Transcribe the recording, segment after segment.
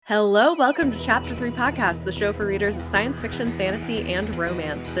Hello, welcome to Chapter 3 Podcast, the show for readers of science fiction, fantasy, and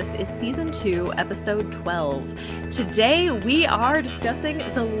romance. This is Season 2, Episode 12. Today, we are discussing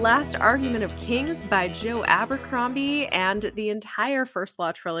The Last Argument of Kings by Joe Abercrombie and the entire First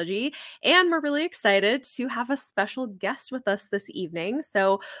Law trilogy. And we're really excited to have a special guest with us this evening.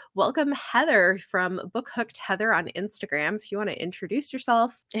 So, welcome Heather from Book Hooked Heather on Instagram. If you want to introduce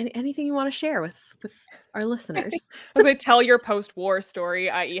yourself and anything you want to share with our listeners. I was going to tell your post-war story,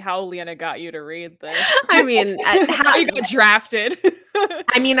 i.e. how Leanna got you to read this. I mean, how you got drafted.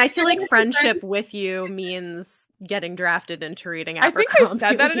 I mean, I feel like friendship with you means getting drafted into reading Abercrombie. I think I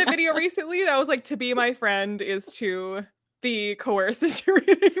said that in a video recently. That was like, to be my friend is to be coerced into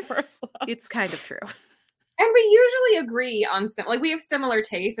reading First Law. It's kind of true. And we usually agree on we have similar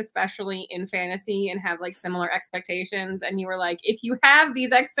tastes, especially in fantasy, and have like similar expectations. And you were like, if you have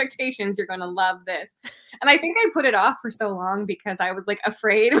these expectations, you're going to love this. And I think I put it off for so long because I was like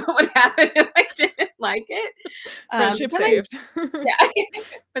afraid what would happen if I didn't like it. Friendship saved.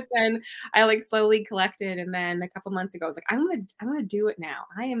 But then I like slowly collected, and then a couple months ago I was like, I'm gonna do it now.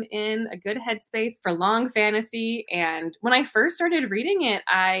 I am in a good headspace for long fantasy. And when I first started reading it,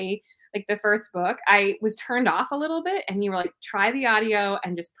 like the first book, I was turned off a little bit, and you were like, try the audio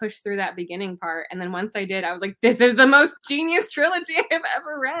and just push through that beginning part. And then once I did, I was like, this is the most genius trilogy I've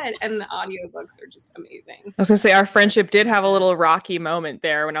ever read. And the audiobooks are just amazing. I was gonna say our friendship did have a little rocky moment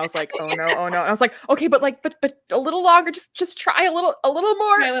there when I was like, oh no. And I was like, okay, but a little longer, just try a little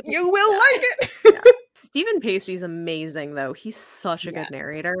more. You will like it. Yeah. Stephen Pacey's amazing though. He's such a good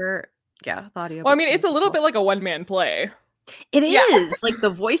narrator. Yeah, the audio. Well, I mean, it's a little bit like a one-man play. It is like the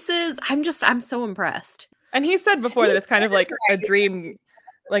voices. I'm so impressed. And he said before that it's kind of like a dream,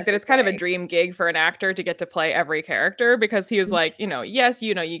 like that it's kind of a dream gig for an actor to get to play every character, because he was like, yes,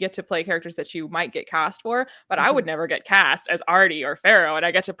 you get to play characters that you might get cast for, but I would never get cast as Artie or Pharaoh, and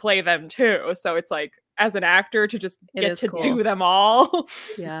I get to play them too. So it's like, as an actor, to just get to do them all.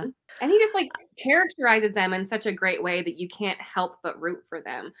 Yeah. And he just like characterizes them in such a great way that you can't help but root for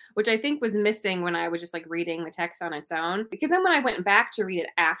them, which I think was missing when I was just like reading the text on its own. Because then when I went back to read it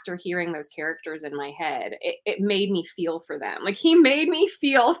after hearing those characters in my head, it made me feel for them. Like he made me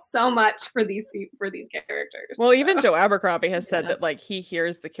feel so much for these characters. Well, even Joe Abercrombie has said that like he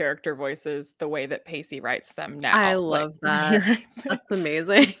hears the character voices the way that Pacey writes them now. I love that. That's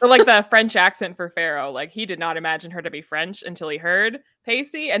amazing. So like the French accent for Pharaoh, like he did not imagine her to be French until he heard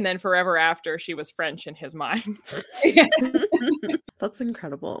Pacey, and then forever after she was French in his mind. That's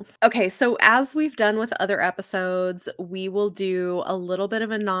incredible. Okay, so as we've done with other episodes, we will do a little bit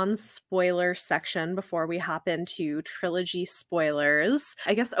of a non-spoiler section before we hop into trilogy spoilers.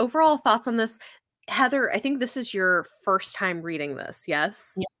 I guess overall thoughts on this. Heather, I think this is your first time reading this,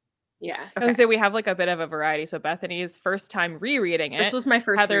 yes? Yeah. I was gonna say we have like a bit of a variety. So Bethany's first time rereading it. This was my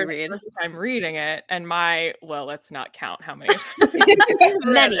first reread. First time reading it, and let's not count how many.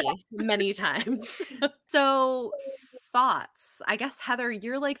 many times. So thoughts. I guess Heather,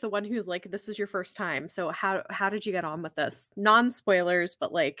 you're like the one who's like, this is your first time. So how did you get on with this? Non-spoilers,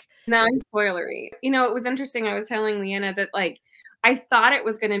 but like non-spoilery. It was interesting. I was telling Leanna that like I thought it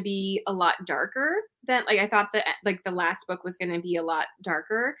was going to be a lot darker than I thought that like the last book was going to be a lot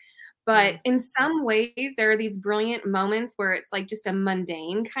darker. But in some ways, there are these brilliant moments where it's like just a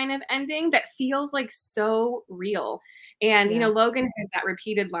mundane kind of ending that feels like so real. And, Logan has that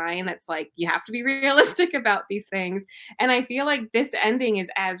repeated line that's like, you have to be realistic about these things. And I feel like this ending is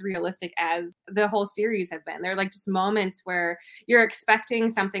as realistic as the whole series have been. There are like just moments where you're expecting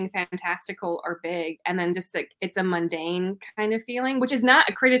something fantastical or big, and then just like it's a mundane kind of feeling, which is not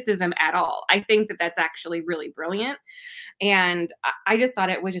a criticism at all. I think that that's actually really brilliant. And I just thought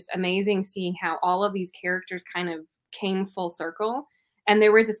it was just amazing seeing how all of these characters kind of came full circle. And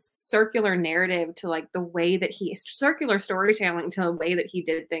there was a circular narrative to like the way that circular storytelling to the way that he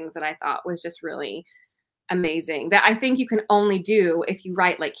did things that I thought was just really amazing. That I think you can only do if you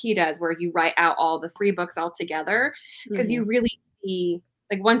write like he does, where you write out all the 3 books all together, because you really see,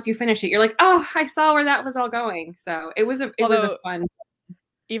 like once you finish it, you're like, oh, I saw where that was all going. So it was a fun.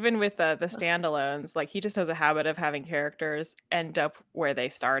 Even with the standalones, like he just has a habit of having characters end up where they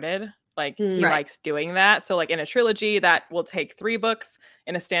started. Like he likes doing that. So like in a trilogy that will take 3 books,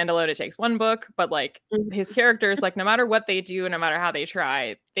 in a standalone it takes 1 book, but like his characters, like no matter what they do, no matter how they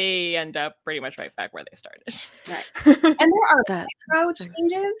try, they end up pretty much right back where they started. Right. And there are micro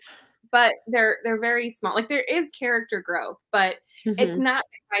changes, but they're very small. Like there is character growth, but it's not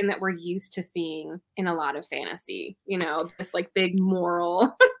the kind that we're used to seeing in a lot of fantasy, this like big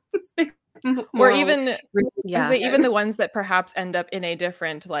moral Or even even the ones that perhaps end up in a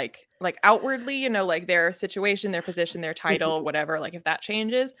different like outwardly, you know, like their situation, their position, their title, whatever, like if that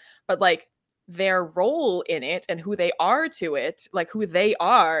changes, but like their role in it and who they are to it, like who they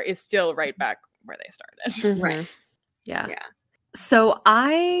are is still right back where they started. Right. Yeah. So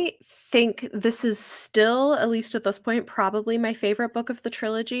I think this is still, at least at this point, probably my favorite book of the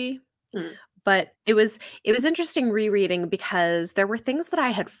trilogy. But it was interesting rereading because there were things that I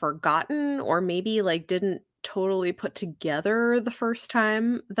had forgotten or maybe like didn't totally put together the first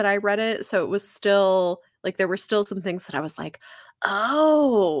time that I read it. So it was still like there were still some things that I was like,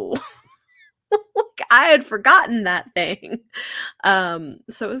 oh, like I had forgotten that thing.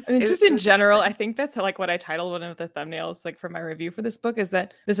 So it was just in general, I think that's like what I titled one of the thumbnails like for my review for this book, is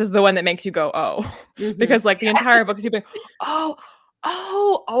that this is the one that makes you go, oh, because like the entire book is you being, oh,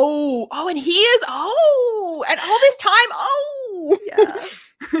 and he is, and all this time, yeah.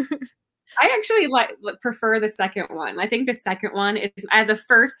 I actually prefer the second one. I think the second one is, as a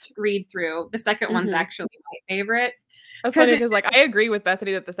first read through, the second one's actually my favorite. That's funny because like I agree with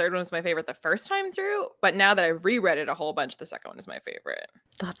Bethany that the third one was my favorite the first time through, but now that I've reread it a whole bunch, the second one is my favorite.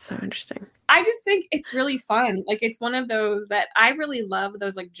 That's so interesting. I just think it's really fun. Like it's one of those that I really love,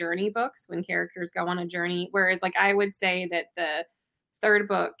 those like journey books when characters go on a journey. Whereas like I would say that the third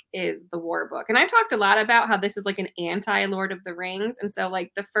book is the war book. And I've talked a lot about how this is like an anti-Lord of the Rings. And so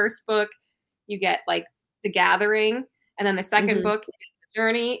like the first book, you get like the gathering, and then the second book is the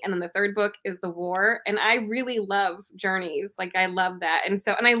journey, and then the third book is the war. And I really love journeys. Like I love that.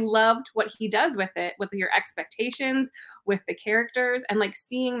 And I loved what he does with it, with your expectations, with the characters, and like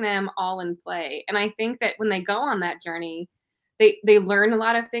seeing them all in play. And I think that when they go on that journey, they learn a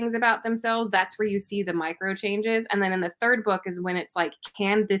lot of things about themselves. That's where you see the micro changes. And then in the third book is when it's like,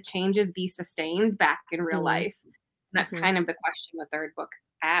 can the changes be sustained back in real life? And that's kind of the question the third book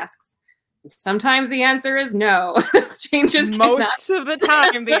asks. Sometimes the answer is no. Changes most of the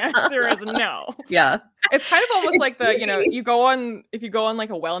time the answer is no. Yeah. It's kind of almost like the, you know, if you go on like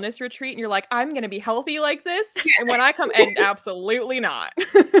a wellness retreat and you're like, I'm going to be healthy like this. And when I come and absolutely not. And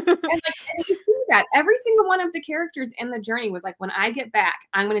you see that every single one of the characters in the journey was like, when I get back,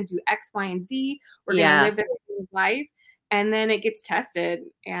 I'm going to do X, Y, and Z. We're going to live this life. And then it gets tested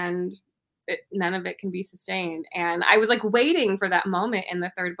and none of it can be sustained. And I was like waiting for that moment in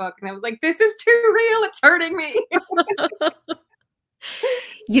the third book. And I was like, this is too real. It's hurting me.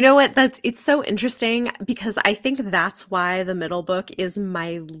 You know what? It's so interesting because I think that's why the middle book is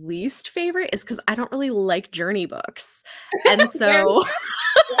my least favorite, is because I don't really like journey books. And so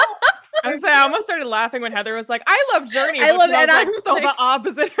I almost started laughing when Heather was like, I love journeys. I love it. I'm so the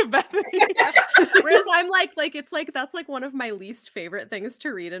opposite of Bethany. Whereas I'm like it's like that's like one of my least favorite things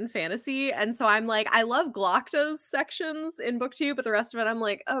to read in fantasy. And so I'm like, I love Glokta's sections in book 2, but the rest of it I'm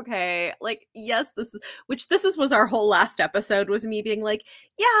like, okay, like yes, this was our whole last episode, was me being like,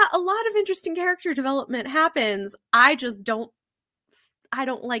 yeah, a lot of interesting character development happens. I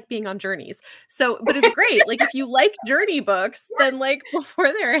don't like being on journeys. So, but it's great. Like if you like journey books, then like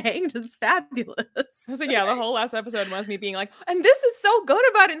Before They're Hanged is fabulous. So yeah, the whole last episode was me being like, and this is so good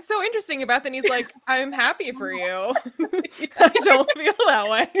about it and so interesting about it. And he's like, I'm happy for you. I don't feel that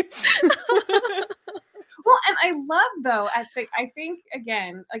way. Well, and I love though, I think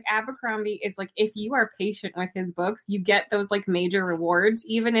again, like Abercrombie is like, if you are patient with his books, you get those like major rewards,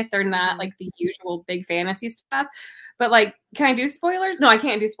 even if they're not like the usual big fantasy stuff. But like, can I do spoilers? No, I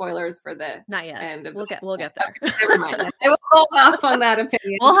can't do spoilers for the not yet. End of we'll get there. Okay, never mind. I will hold off on that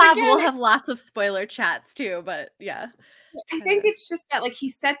opinion. We'll have lots of spoiler chats too, but yeah. I think it's just that like he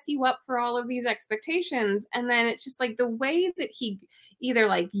sets you up for all of these expectations, and then it's just like the way that he either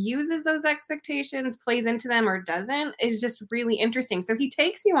like uses those expectations, plays into them, or doesn't is just really interesting. So he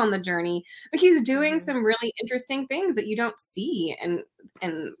takes you on the journey, but he's doing some really interesting things that you don't see in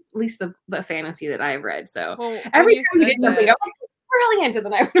at least the fantasy that I've read. So every time he did something, I was like, really into,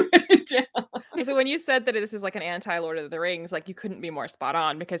 then I would write it down. So when you said that this is like an anti-Lord of the Rings, like you couldn't be more spot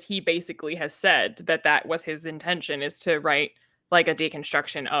on, because he basically has said that was his intention, is to write like a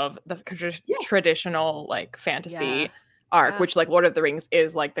deconstruction of the traditional like fantasy arc, which like Lord of the Rings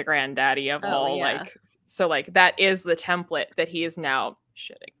is like the granddaddy of all like, so like that is the template that he is now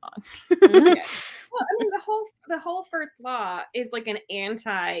shitting on. Well, I mean, the whole first law is like an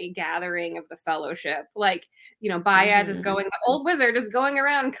anti-gathering of the Fellowship. Like, you know, Baez is going, the old wizard is going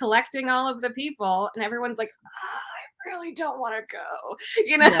around collecting all of the people, and everyone's like, oh, I really don't want to go,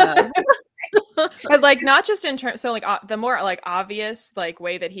 you know? Yeah. But like not just in terms, so like the more like obvious like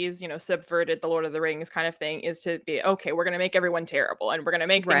way that he's, you know, subverted the Lord of the Rings kind of thing is to be, okay, we're gonna make everyone terrible and we're gonna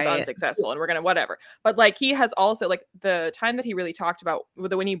make things unsuccessful and we're gonna whatever. But like he has also, like, the time that he really talked about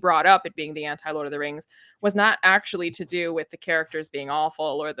when he brought up it being the anti-Lord of the Rings was not actually to do with the characters being awful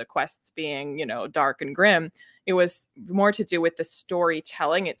or the quests being, you know, dark and grim. It was more to do with the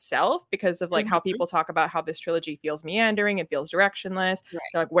storytelling itself, because of like how people talk about how this trilogy feels meandering and feels directionless. Right.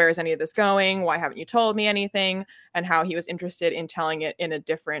 They're like, where is any of this going? Why haven't you told me anything? And how he was interested in telling it in a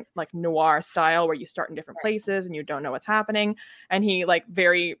different like noir style where you start in different places and you don't know what's happening. And he like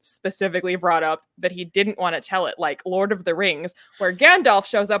very specifically brought up that he didn't want to tell it like Lord of the Rings, where Gandalf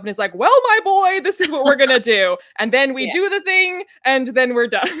shows up and is like, well, my boy, this is what we're gonna do. And then we do the thing and then we're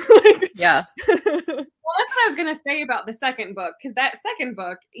done. Yeah. Well, that's what I was going to say about the second book, because that second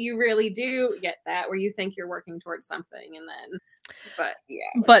book, you really do get that where you think you're working towards something, and then, but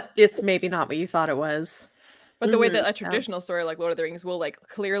yeah. But it's maybe not what you thought it was. But the way that a traditional story like Lord of the Rings will like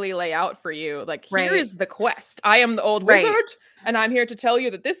clearly lay out for you, like, here is the quest. I am the old wizard, and I'm here to tell you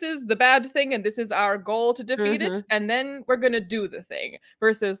that this is the bad thing and this is our goal to defeat it, and then we're going to do the thing.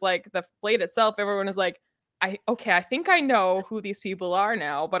 Versus like the Blade itself, everyone is like, I think I know who these people are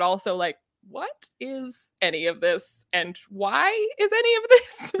now, but also like, what is any of this and why is any of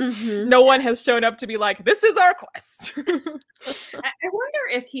this? No one has shown up to be like, this is our quest. I wonder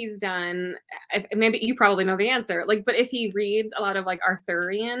if he's done, maybe you probably know the answer, like, but if he reads a lot of like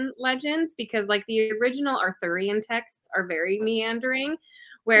Arthurian legends, because like the original Arthurian texts are very meandering,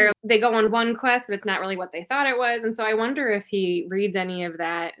 where they go on one quest, but it's not really what they thought it was. And so I wonder if he reads any of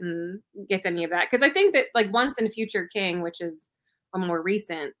that and gets any of that. Because I think that like Once and Future King, which is a more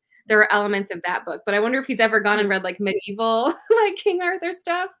recent, there are elements of that book, but I wonder if he's ever gone and read like medieval, like King Arthur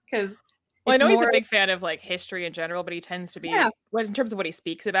stuff. Because I know he's a big fan of like history in general, but he tends to be, in terms of what he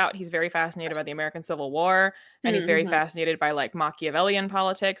speaks about, he's very fascinated by the American Civil War, and he's very fascinated by like Machiavellian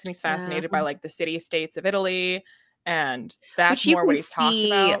politics, and he's fascinated by like the city-states of Italy. And that's more what he's talked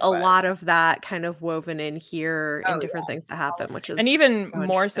about. A lot of that kind of woven in here in different things that happen, which is, and even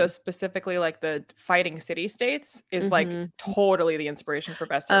more so specifically, like the fighting city states is like totally the inspiration for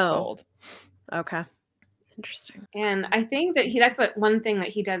Best of Gold. Okay, interesting. And I think that that's what one thing that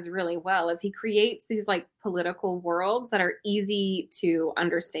he does really well is he creates these like political worlds that are easy to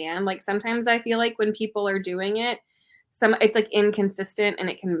understand. Like sometimes I feel like when people are doing it, it's like inconsistent and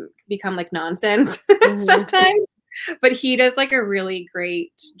it can become like nonsense sometimes. But he does like a really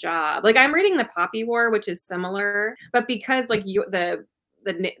great job. Like I'm reading The Poppy War, which is similar, but because like the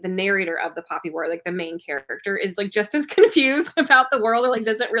narrator of The Poppy War, like the main character, is like just as confused about the world, or like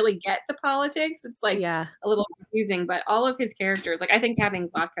doesn't really get the politics. It's like a little confusing, but all of his characters, like I think having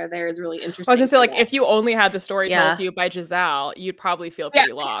Glocka there is really interesting. I was gonna say, like, if you only had the story told to you by Giselle, you'd probably feel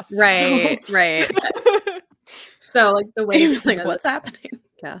pretty lost. Right. So like the way like what's happening?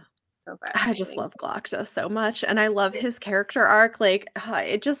 Yeah. So I just love Glocta so much, and I love his character arc. Like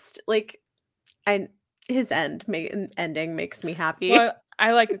it just like his ending makes me happy. Well,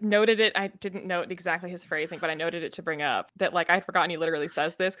 I like noted it. I didn't note exactly his phrasing, but I noted it to bring up that like I'd forgotten he literally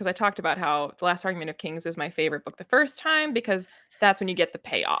says this, because I talked about how The Last Argument of Kings was my favorite book the first time, because that's when you get the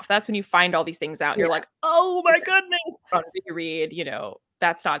payoff. That's when you find all these things out and you're like, oh my goodness. On reread, you know,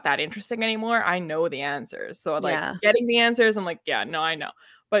 that's not that interesting anymore. I know the answers. So like getting the answers, I'm like, yeah, no, I know.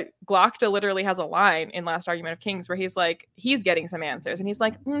 But Glocta literally has a line in Last Argument of Kings where he's like, he's getting some answers. And he's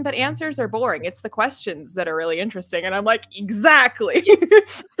like, but answers are boring. It's the questions that are really interesting. And I'm like, exactly.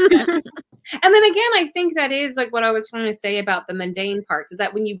 And then again, I think that is like what I was trying to say about the mundane parts, is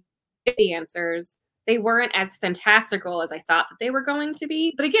that when you get the answers, they weren't as fantastical as I thought that they were going to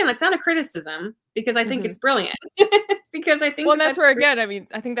be. But again, that's not a criticism, because I think it's brilliant. Because I think that's where, again, I mean,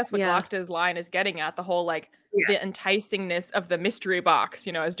 I think that's what Glocta's line is getting at, the whole like the enticingness of the mystery box,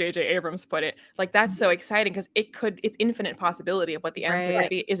 you know, as J.J. Abrams put it. Like that's so exciting, because it's infinite possibility of what the answer would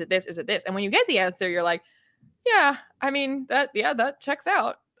be. Is it this? Is it this? And when you get the answer, you're like, yeah, I mean that checks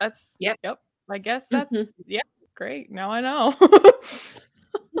out. That's yep. I guess that's great. Now I know.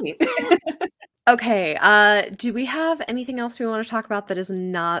 Okay, do we have anything else we want to talk about that is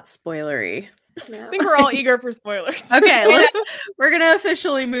not spoilery? No. I think we're all eager for spoilers. Okay, we're gonna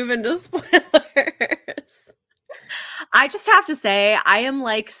officially move into spoilers. I just have to say, I am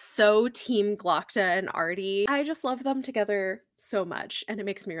like so team Glocta and Artie. I just love them together so much, and it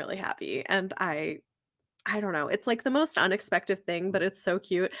makes me really happy. And I don't know, it's like the most unexpected thing, but it's so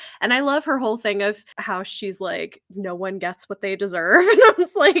cute. And I love her whole thing of how she's like, no one gets what they deserve. And I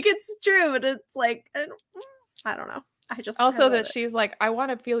was like, it's true. And it's like, I don't know. I that she's like, I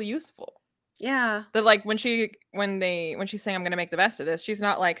want to feel useful. Yeah. That like when she's saying I'm gonna make the best of this, she's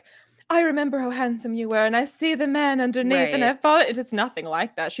not like, I remember how handsome you were and I see the man underneath and I thought it's nothing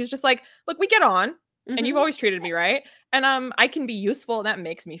like that. She's just like, look, we get on and you've always treated me right. And I can be useful and that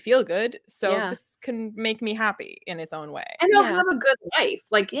makes me feel good. So this can make me happy in its own way. And he'll have a good life.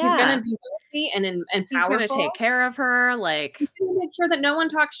 Like he's gonna be wealthy and powerful. He's gonna take care of her. Like he's gonna make sure that no one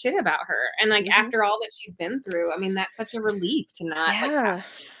talks shit about her. And like after all that she's been through, I mean, that's such a relief to not like have.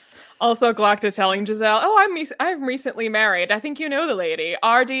 Also, Glokta telling Giselle, "Oh, I'm recently married. I think you know the lady,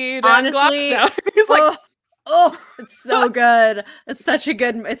 Ardee." Honestly, he's like, "Oh, it's so good. It's such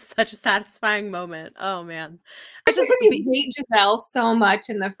a satisfying moment." Oh man, it's just because you hate Giselle so much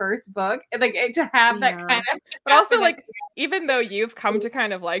in the first book, like to have that kind of. But also, like, even though you've come to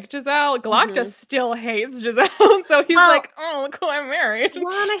kind of like Giselle, Glokta still hates Giselle, so he's like, "Oh, look who I'm married."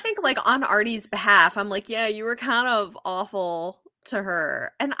 Well, and I think like on Ardee's behalf, I'm like, "Yeah, you were kind of awful to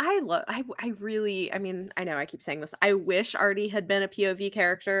her." And I really, I mean, I know I keep saying this, I wish Ardee had been a POV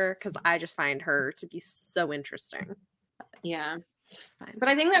character because I just find her to be so interesting. Yeah, it's fine. But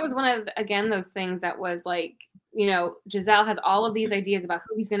I think that was one of, again, those things that was like, you know, Giselle has all of these ideas about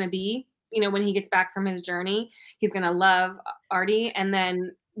who he's going to be, you know, when he gets back from his journey. He's going to love Ardee, and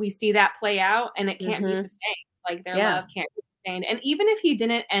then we see that play out and it can't be sustained. Like their love can't be sustained. And even if he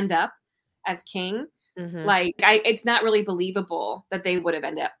didn't end up as king, like it's not really believable that they would have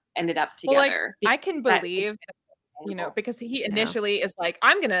ended up together. Well, like, I can believe, you know, because he initially is like,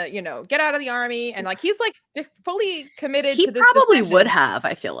 I'm gonna, you know, get out of the army, and like he's like fully committed to this. He probably decision. would have,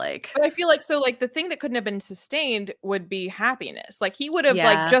 I feel like. But I feel like, so like the thing that couldn't have been sustained would be happiness. Like he would have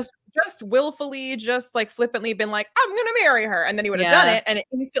like just willfully, just like flippantly been like, I'm gonna marry her, and then he would have done it and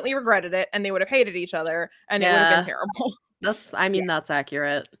instantly regretted it, and they would have hated each other, and it would have been terrible. That's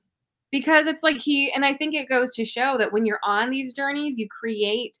accurate. Because it's like and I think it goes to show that when you're on these journeys, you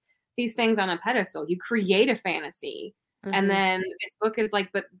create these things on a pedestal. You create a fantasy. And then this book is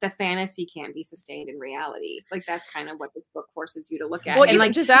like, but the fantasy can't be sustained in reality. Like that's kind of what this book forces you to look at. Well, and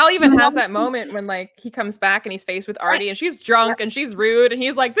like Giselle even has that moment when like he comes back and he's faced with Ardee and she's drunk and she's rude and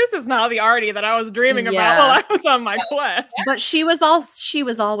he's like, this is not the Ardee that I was dreaming about while I was on my quest. But she was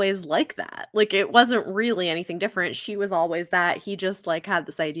always like that. Like it wasn't really anything different. She was always that. He just like had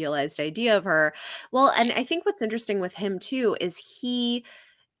this idealized idea of her. Well, and I think what's interesting with him too is he,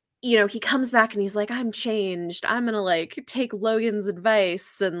 you know, he comes back and he's like, I'm changed. I'm going to like take Logan's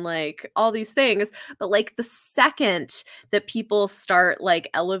advice and like all these things. But like the second that people start like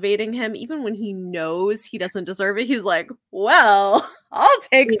elevating him, even when he knows he doesn't deserve it, he's like, well, I'll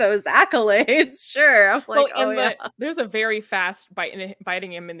take those accolades. Sure. I'm like, there's a very fast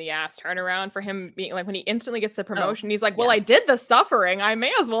biting him in the ass turnaround for him being like, when he instantly gets the promotion, he's like, well, I did the suffering. I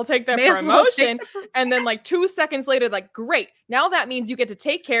may as well take that promotion. And then like 2 seconds later, like, great. Now that means you get to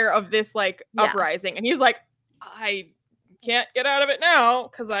take care of this like uprising. And he's like, I can't get out of it now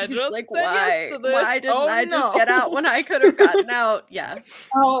because I just like, said yes to this. Why didn't I just get out when I could have gotten out? Yeah.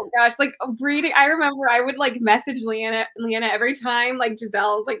 Oh gosh, like reading. I remember I would like message Leanna every time like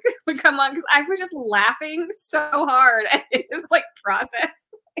Giselle's like would come on because I was just laughing so hard at his like process.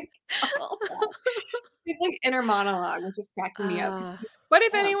 His like inner monologue was just cracking me up. But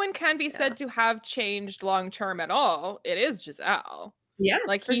if anyone can be said to have changed long term at all, it is Giselle. Yeah,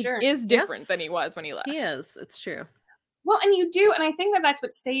 like he is different than he was when he left. He is. It's true. Well, and you do, and I think that that's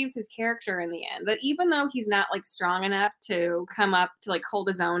what saves his character in the end. That even though he's not like strong enough to come up to like hold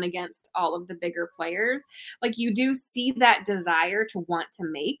his own against all of the bigger players, like you do see that desire to want to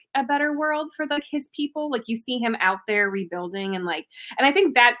make a better world for like his people. Like you see him out there rebuilding and I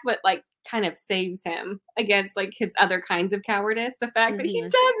think that's what like kind of saves him against like his other kinds of cowardice. The fact that he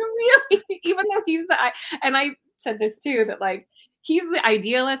does really, even though he's and I said this too, that like he's the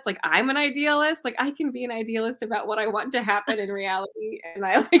idealist. Like I'm an idealist. Like I can be an idealist about what I want to happen in reality. And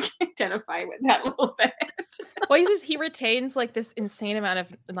I like identify with that a little bit. Well, he retains like this insane amount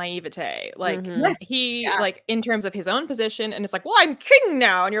of naivete. Like he like in terms of his own position. And it's like, well, I'm king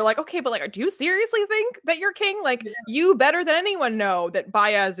now. And you're like, okay, but like, do you seriously think that you're king? Like you better than anyone know that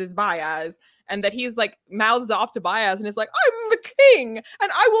Bayaz is Bayaz. And that he's like mouths off to Bayaz and is like, I'm the king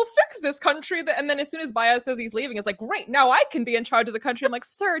and I will fix this country. And then as soon as Bayaz says he's leaving, it's like, great, now I can be in charge of the country. I'm like,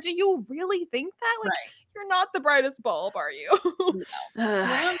 sir, do you really think that? Like, you're not the brightest bulb, are you?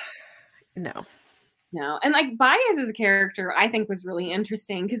 No. No. And like Bayaz's character, I think was really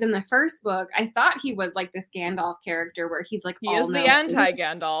interesting because in the first book, I thought he was like this Gandalf character where he's like, he is the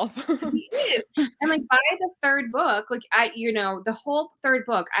anti-Gandalf. He is. And like by the third book, like the whole third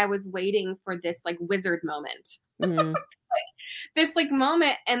book, I was waiting for this like wizard moment. this like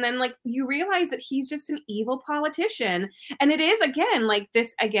moment, and then like you realize that he's just an evil politician, and it is again like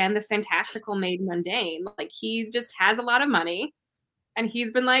this again the fantastical made mundane. Like he just has a lot of money, and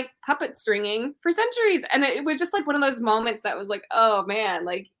he's been like puppet stringing for centuries, and it was just like one of those moments that was like, oh man,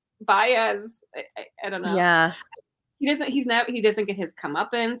 like Baez, I don't know. Yeah. He doesn't get his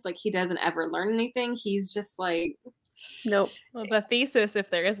comeuppance. Like he doesn't ever learn anything. He's just like, nope. Well, the thesis,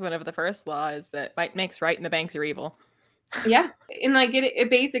 if there is one of the first law, is that might makes right and the banks are evil. Yeah. And like it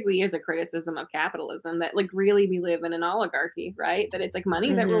basically is a criticism of capitalism that like really we live in an oligarchy, right? That it's like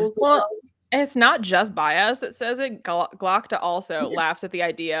money that rules the world. And it's not just Baez that says it. Glokta also laughs at the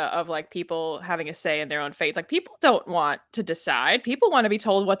idea of like people having a say in their own fate. Like people don't want to decide. People want to be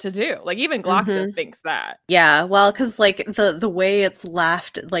told what to do. Like even Glokta thinks that. Yeah, well, because like the way it's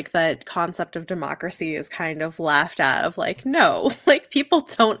laughed, like that concept of democracy is kind of laughed at of like, no, like people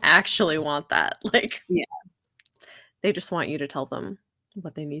don't actually want that. Like, they just want you to tell them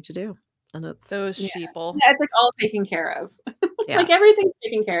what they need to do. And it's those sheeple. Yeah, it's like all taken care of. Like everything's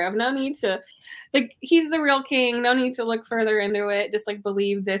taken care of. No need to, like, he's the real king. No need to look further into it. Just like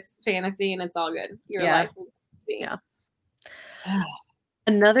believe this fantasy and it's all good. Your life will be.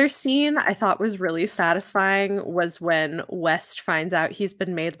 Another scene I thought was really satisfying was when West finds out he's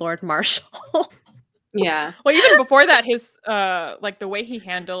been made Lord Marshal. Yeah. Well, even before that, his like the way he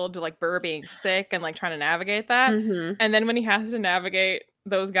handled like Burr being sick and like trying to navigate that, and then when he has to navigate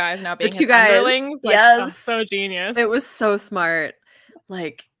those guys now being his underlings, like, so genius. It was so smart,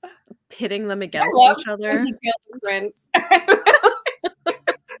 like pitting them against each other.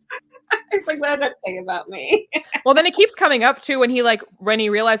 It's like, what does that say about me? Well, then it keeps coming up too when he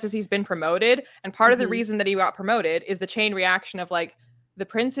realizes he's been promoted, and part of the reason that he got promoted is the chain reaction of like, the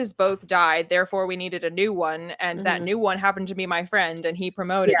princes both died, therefore we needed a new one, and that new one happened to be my friend, and he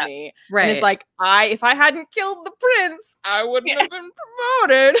promoted me. Right. And it's like, if I hadn't killed the prince, I wouldn't have been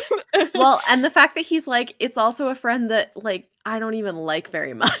promoted. Well, and the fact that he's like, it's also a friend that like I don't even like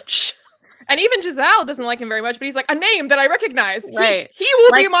very much. And even Giselle doesn't like him very much, but he's like, a name that I recognize. Right. He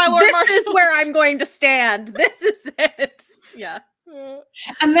will be my Lord Marshal. This is where I'm going to stand. This is it. Yeah.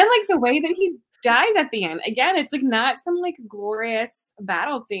 And then like the way that he dies at the end, again, it's like not some like glorious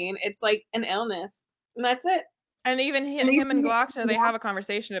battle scene. It's like an illness, and that's it. And even him and Glokta, they have a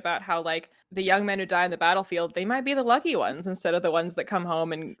conversation about how like the young men who die in the battlefield, they might be the lucky ones instead of the ones that come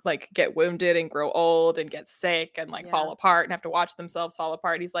home and like get wounded and grow old and get sick and like fall apart and have to watch themselves fall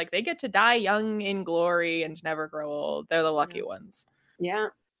apart. He's like, they get to die young in glory and never grow old. They're the lucky ones. Yeah.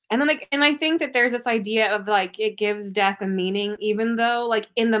 And then like, and I think that there's this idea of like, it gives death a meaning, even though like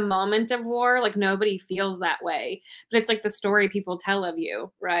in the moment of war, like nobody feels that way, but it's like the story people tell of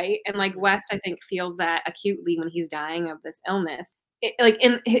you. Right. And like West, I think feels that acutely when he's dying of this illness. It, like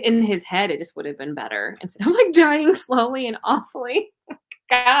in his head, it just would have been better instead of like dying slowly and awfully.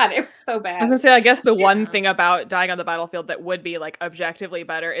 God, it was so bad. I was gonna say, I guess the one thing about dying on the battlefield that would be like objectively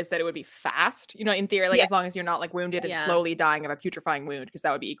better is that it would be fast. You know, in theory, like as long as you're not like wounded and slowly dying of a putrefying wound, because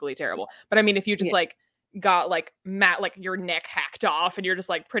that would be equally terrible. But I mean, if you just like got like like your neck hacked off and you're just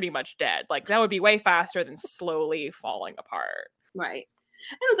like pretty much dead, like that would be way faster than slowly falling apart. Right.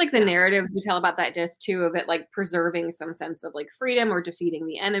 And it's like the narratives we tell about that death too, of it like preserving some sense of like freedom or defeating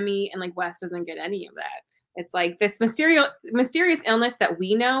the enemy, and like West doesn't get any of that. It's like this mysterious illness that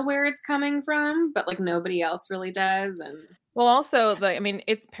we know where it's coming from, but like nobody else really does. And well, also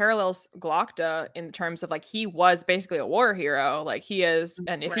it parallels Glokta in terms of like he was basically a war hero, like he is,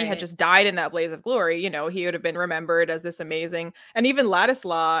 and if he had just died in that blaze of glory, you know, he would have been remembered as this amazing. And even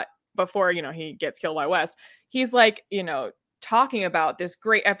Ladislaw, before you know he gets killed by West, he's like, you know, talking about this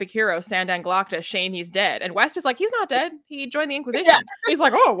great epic hero, Sandan Glokta, shame he's dead. And West is like, he's not dead. He joined the Inquisition. He's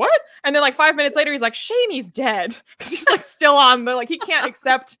like, oh, what? And then like 5 minutes later, he's like, shame he's dead. Because he's like still on the, like, he can't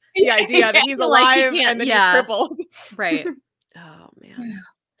accept the idea that he's alive and that he's crippled. Right. Oh, man.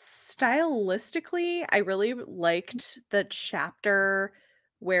 Stylistically, I really liked the chapter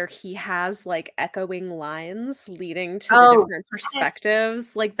where he has like echoing lines leading to the different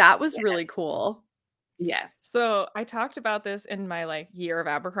perspectives. Like that was really cool. Yes. So I talked about this in my like year of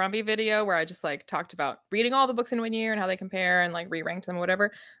Abercrombie video, where I just like talked about reading all the books in 1 year and how they compare and like re-ranked them or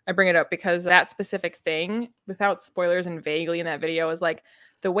whatever. I bring it up because that specific thing, without spoilers and vaguely in that video, is like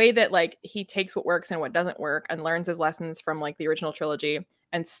the way that like he takes what works and what doesn't work and learns his lessons from like the original trilogy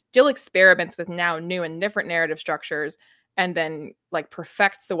and still experiments with now new and different narrative structures, and then like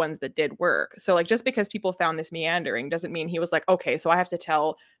perfects the ones that did work. So like just because people found this meandering doesn't mean he was like, okay, so I have to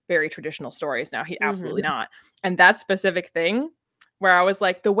tell very traditional stories now. He absolutely not. And that specific thing where I was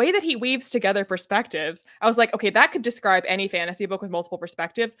like, the way that he weaves together perspectives, I was like, okay, that could describe any fantasy book with multiple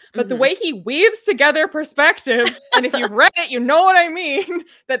perspectives, but the way he weaves together perspectives, and if you've read it, you know what I mean,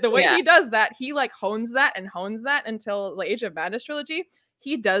 that the way he does that, he like hones that until the Age of Madness trilogy.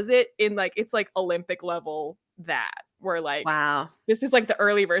 He does it in like, it's like Olympic level that, where like, wow, this is like the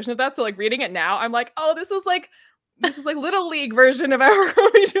early version of that. So like reading it now, I'm like, oh, this is like Little League version of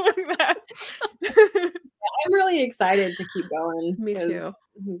Abercrombie doing that. I'm really excited to keep going. Me too.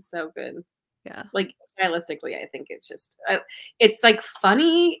 He's so good. Yeah. Like stylistically, I think it's just, it's like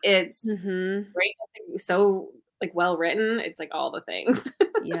funny. It's great. It's so like well written. It's like all the things.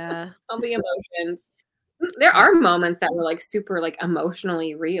 Yeah. All the emotions. There are moments that were like super like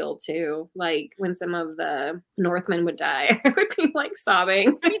emotionally real too. Like when some of the Northmen would die, I would be like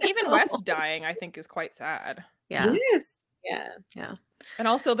sobbing. I mean, even West dying, I think, is quite sad. Yeah. Yes. Yeah. Yeah. And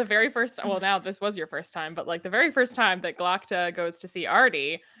also the very first, well, now this was your first time, but like the very first time that Glokta goes to see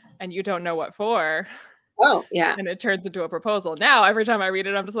Artie and you don't know what for. Oh, yeah. And it turns into a proposal. Now, every time I read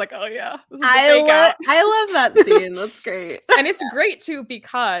it, I'm just like, oh, yeah. This is I love that scene. That's great. And it's great, too,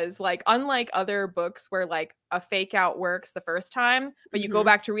 because, like, unlike other books where, like, a fake out works the first time, but you go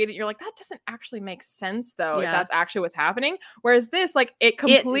back to read it, you're like, that doesn't actually make sense, though, if that's actually what's happening. Whereas this, like, it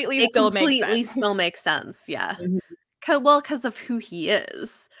completely still makes sense. Yeah. Because of who he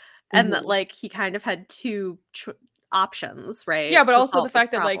is. And that, like, he kind of had two options, right? Yeah, but also the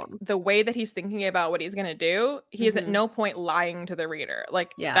fact that like the way that he's thinking about what he's gonna do, he is at no point lying to the reader.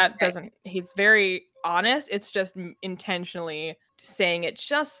 Like that doesn't, he's very honest. It's just intentionally saying it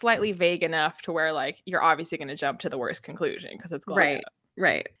just slightly vague enough to where like you're obviously gonna jump to the worst conclusion because it's Glokta.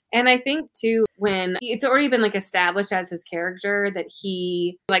 Right. And I think too, when it's already been like established as his character that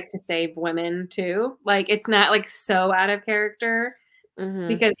he likes to save women too. Like it's not like so out of character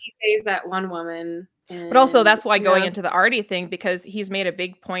because he saves that one woman. But also that's why going into the Artie thing, because he's made a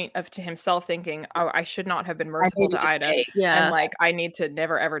big point of to himself thinking, oh, I should not have been merciful to Ida. Yeah. And like, I need to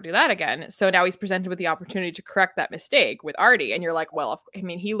never, ever do that again. So now he's presented with the opportunity to correct that mistake with Artie. And you're like, well, I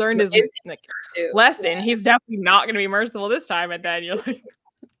mean, he learned his like, lesson. Yeah. He's definitely not going to be merciful this time. And then you're like,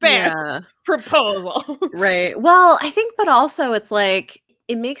 bam, proposal. Right. Well, I think, but also it's like,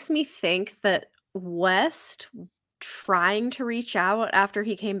 it makes me think that West trying to reach out after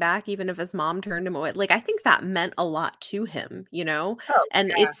he came back, even if his mom turned him away, like I think that meant a lot to him, you know?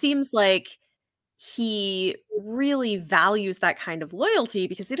 And it seems like he really values that kind of loyalty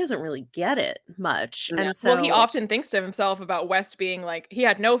because he doesn't really get it much. And so he often thinks to himself about West being like, he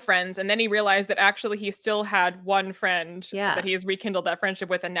had no friends, and then he realized that actually he still had one friend that he's rekindled that friendship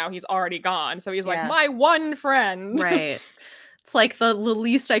with, and now he's already gone. So he's like, my one friend. Right. It's like the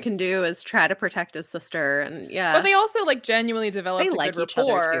least I can do is try to protect his sister, and but they also like genuinely developed a good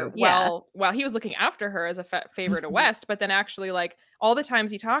rapport while he was looking after her as a favor to West. But then actually, like all the times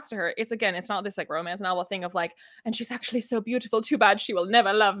he talks to her, it's not this like romance novel thing of like, and she's actually so beautiful. Too bad she will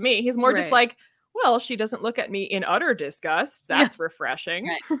never love me. He's more just like, well, she doesn't look at me in utter disgust. That's refreshing.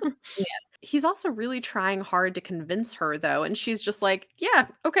 Right. Yeah. He's also really trying hard to convince her though, and she's just like, yeah,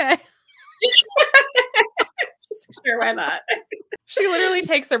 okay. Sure, why not? She literally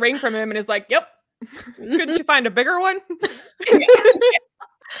takes the ring from him and is like, yep. Couldn't you find a bigger one?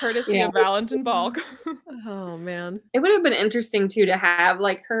 Courtesy of Valentin Balk. Oh man. It would have been interesting too to have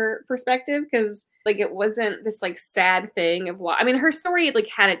like her perspective, because like it wasn't this like sad thing of I mean, her story like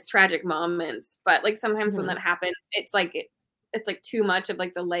had its tragic moments, but like sometimes when that happens, it's like it's like too much of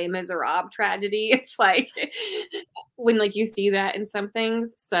like the Les Miserables tragedy. It's like when like you see that in some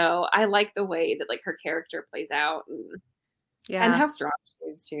things. So I like the way that like her character plays out and how strong she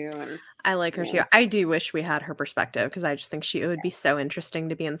is too. And I like her too. I do wish we had her perspective because I just think it would be so interesting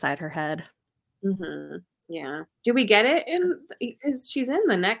to be inside her head. Yeah. Do we get it she's in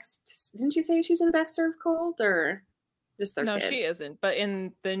the next, didn't you say she's in Best Served Cold or just their kid? She isn't. But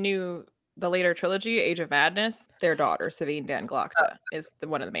in the later trilogy, Age of Madness, their daughter, Savine Dan Glokta, is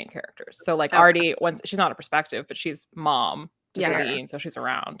one of the main characters. So like Artie, she's not a perspective, but she's mom to Savine, so she's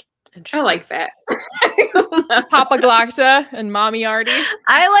around. I like that. Papa Glokta and Mommy Artie.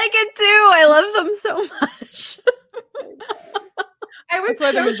 I like it too. I love them so much. That's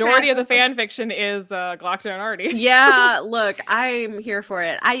why the majority of the fan fiction is Glokta and Artie. Yeah, look, I'm here for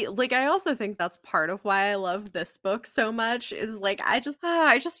it. I also think that's part of why I love this book so much. Is like I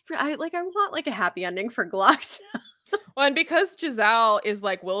want like a happy ending for Glokta. Well, and because Giselle is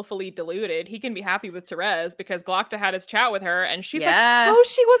like willfully deluded, he can be happy with Therese because Glokta had his chat with her and she's like, oh,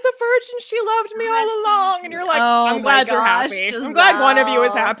 she was a virgin. She loved me all along. And you're like, I'm glad you're happy. Giselle. I'm glad one of you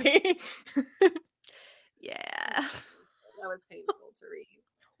is happy. Yeah. That was painful to read.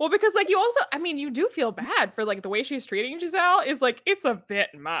 Well, because like you also, I mean, you do feel bad for like the way she's treating Giselle is like it's a bit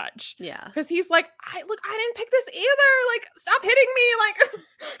much. Yeah. Because he's like, I didn't pick this either. Like, stop hitting me. Like,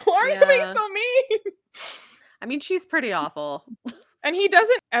 why are you being so mean? I mean, she's pretty awful. And he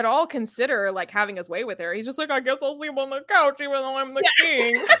doesn't at all consider like having his way with her. He's just like, I guess I'll sleep on the couch even though I'm the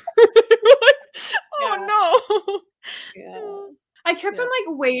king. Like, oh no. Yeah. I kept on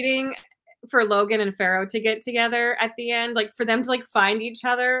like waiting for Logan and Pharaoh to get together at the end, like for them to like find each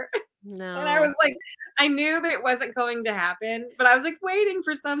other. No. And I was like, I knew that it wasn't going to happen, but I was like waiting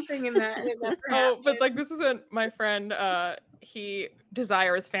for something in that. And it never happened. But like this isn't my friend. He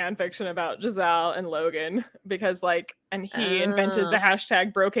desires fan fiction about Giselle and Logan because like, and he invented the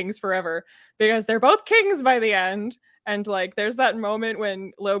hashtag #BroKings forever because they're both kings by the end. And like, there's that moment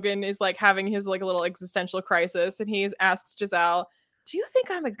when Logan is like having his like little existential crisis, and he asks Giselle, "Do you think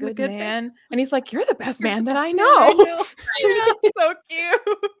I'm a good man?" And he's like, "You're the best man that I know." That's so cute.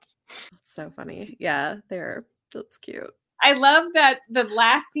 That's so funny. Yeah, that's cute. I love that the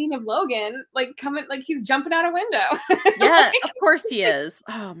last scene of Logan, like coming, like he's jumping out a window. Yeah, of course he is.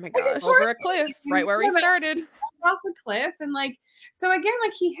 Oh my gosh. Over a cliff, right where we started. Off a cliff. And like, so again,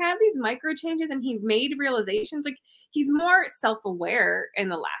 like he had these micro changes and he made realizations. Like he's more self-aware in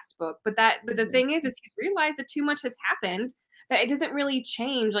the last book. But the thing is he's realized that too much has happened, that it doesn't really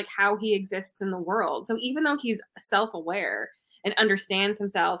change like how he exists in the world. So even though he's self-aware and understands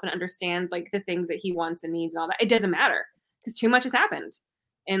himself and understands like the things that he wants and needs and all that, it doesn't matter. Because too much has happened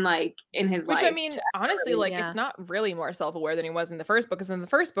in his life. Which I mean, honestly, like it's not really more self-aware than he was in the first book. Because in the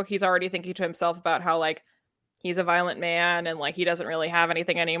first book, he's already thinking to himself about how like he's a violent man and like he doesn't really have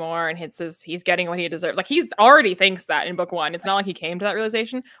anything anymore, and he's getting what he deserves. Like he's already thinks that in book 1. It's not like he came to that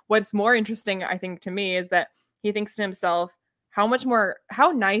realization. What's more interesting, I think, to me, is that he thinks to himself how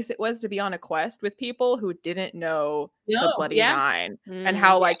nice it was to be on a quest with people who didn't know the Bloody Nine, and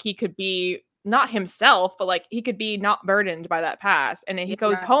how like he could be not himself, but like he could be not burdened by that past. And then he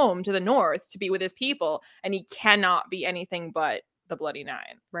goes home to the north to be with his people, and he cannot be anything but the Bloody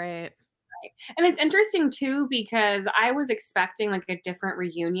Nine. Right. And it's interesting too, because I was expecting like a different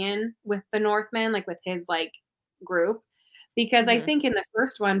reunion with the Northmen, like with his like group, because I think in the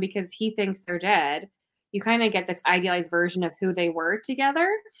first one, because he thinks they're dead, you kind of get this idealized version of who they were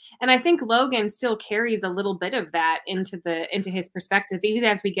together. And I think Logan still carries a little bit of that into his perspective, even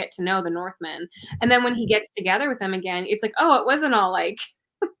as we get to know the Northmen. And then when he gets together with them again, it's like, oh, it wasn't all like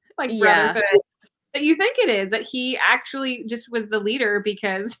brotherhood that you think it is, that he actually just was the leader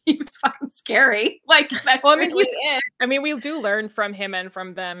because he was fucking scary. Like that's really it. I mean, we do learn from him and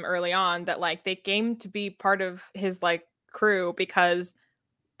from them early on that like they came to be part of his like crew because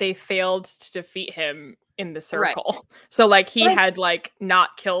they failed to defeat him in the circle. Right. So like he had like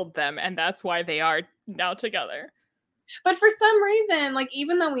not killed them, and that's why they are now together. But for some reason, like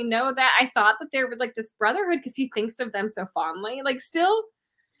even though we know that, I thought that there was like this brotherhood because he thinks of them so fondly, like still.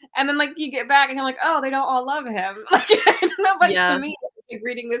 And then like you get back and you're like, oh, they don't all love him. Like I don't know, but to me, it's like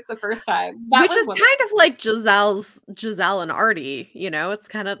reading this the first time, which is kind of like Giselle and Artie. You know, it's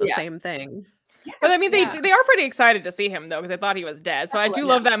kind of the same thing. Yeah, but I mean, they are pretty excited to see him though, because I thought he was dead. So I do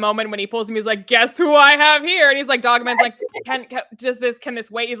love that moment when he pulls him. He's like, "Guess who I have here?" And he's like, "Dogman's like, can this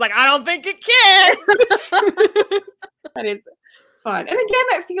wait?" He's like, "I don't think it can." That is fun, and again,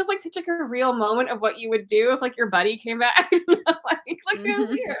 that feels like such like a real moment of what you would do if like your buddy came back. like who's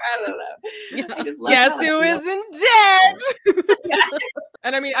here? I don't know. Yeah. I just love guess who isn't dead.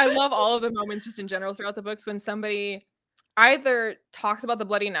 And I mean, I love all of the moments just in general throughout the books when somebody either talks about the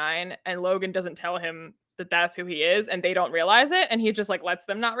Bloody Nine and Logan doesn't tell him that that's who he is and they don't realize it, and he just like lets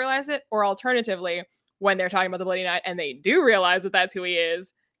them not realize it, or alternatively when they're talking about the Bloody Nine and they do realize that that's who he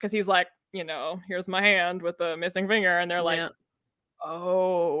is, because he's like, you know, here's my hand with the missing finger, and they're like,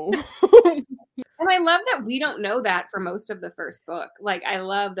 oh. And I love that we don't know that for most of the first book. Like I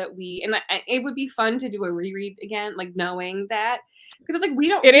love that it would be fun to do a reread again, like knowing that, because it's like we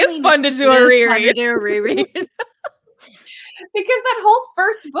don't. It really is fun to do a reread. Because that whole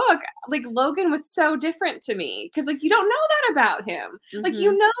first book, like Logan was so different to me, because like you don't know that about him. Like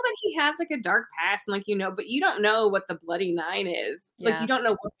you know that he has like a dark past, and like you know, but you don't know what the Bloody Nine is. Like you don't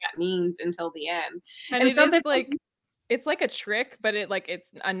know what that means until the end. And so it's like it's like a trick, but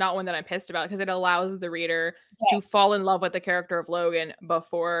it's not one that I'm pissed about, because it allows the reader to fall in love with the character of Logan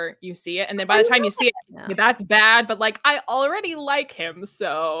before you see it, and then by the time you see it, that's bad. But like I already like him,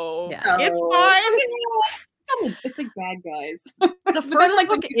 so it's fine. It's like bad guys. The first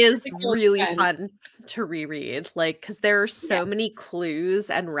book is really fun to reread, like because there are so many clues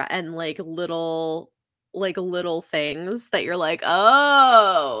and like little things that you're like,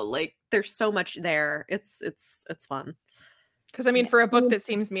 oh, like there's so much there. It's fun. Because I mean, for a book that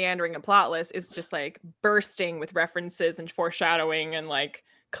seems meandering and plotless, it's just like bursting with references and foreshadowing and like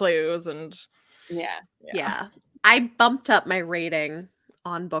clues and yeah. I bumped up my rating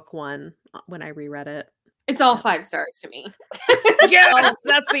on book 1 when I reread it. It's all 5 stars to me. Yes,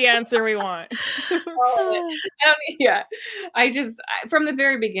 that's the answer we want. From the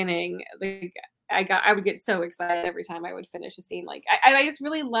very beginning, like I would get so excited every time I would finish a scene. Like I just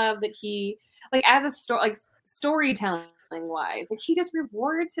really love that he, like, as a storytelling wise, like he just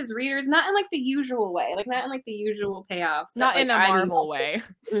rewards his readers, not in like the usual way, like not in like the usual payoffs, not in a Marvel way.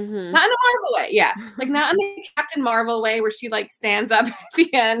 Not in a Marvel way, yeah, like not in the Captain Marvel way where she like stands up at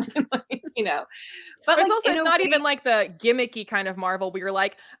the end and like, you know. But it's also not even like the gimmicky kind of Marvel where you're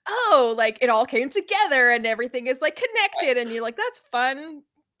like, oh, like it all came together and everything is like connected, and you're like, that's fun.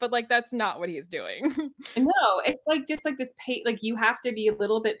 But like that's not what he's doing. No, it's like just like this like you have to be a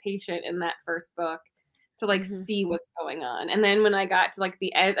little bit patient in that first book to like see what's going on. And then when I got to like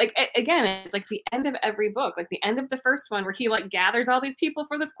the end, like again, it's like the end of every book, like the end of the first one where he like gathers all these people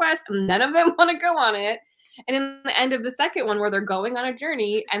for this quest and none of them want to go on it. And in the end of the second one where they're going on a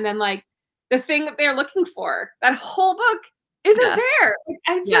journey and then like the thing that they're looking for, that whole book isn't there. Like,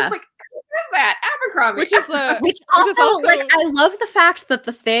 I just like, who is that? Abercrombie. Which also, like, I love the fact that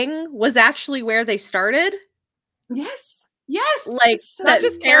the thing was actually where they started. Yes. Like it's not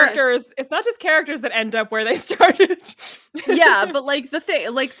just characters. It's not just characters that end up where they started. Yeah, but like the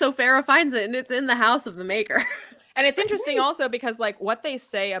thing, like, so Pharaoh finds it and it's in the house of the Maker. And it's interesting also because like what they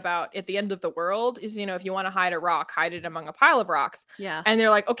say about at the end of the world is, you know, if you want to hide a rock, hide it among a pile of rocks. Yeah. And they're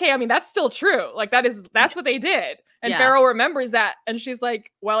like, okay, I mean, that's still true. Like that's what they did. And Pharaoh remembers that. And she's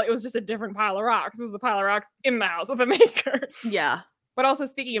like, well, it was just a different pile of rocks. It was the pile of rocks in the house of the Maker. Yeah. But also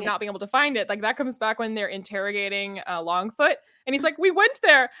speaking of not being able to find it, like that comes back when they're interrogating Longfoot. And he's like, we went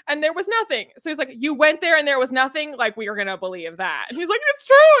there and there was nothing. So he's like, you went there and there was nothing? Like, we are going to believe that. And he's like, it's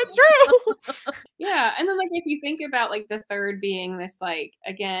true. Yeah. And then like, if you think about like the third being this, like,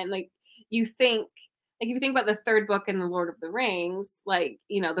 again, like you think, like if you think about the third book in the Lord of the Rings, like,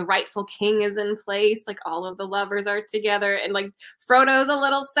 you know, the rightful king is in place, like all of the lovers are together, and like Frodo's a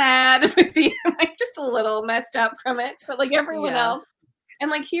little sad with the, like just a little messed up from it, but like everyone else. And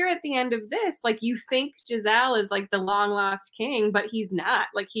like here at the end of this, like you think Giselle is like the long lost king, but he's not.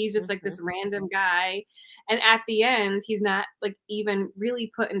 Like he's just like this random guy. And at the end, he's not like even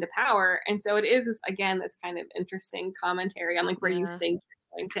really put into power. And so it is this, again, this kind of interesting commentary on like where you think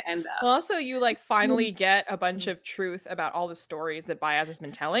you're going to end up. Well, also you like finally get a bunch of truth about all the stories that Bayaz has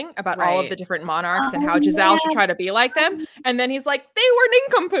been telling about all of the different monarchs and how Giselle should try to be like them. And then he's like, they were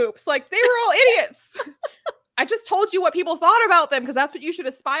nincompoops. Like they were all idiots. I just told you what people thought about them because that's what you should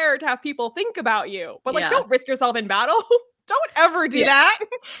aspire to have people think about you. But like, don't risk yourself in battle. Don't ever do that.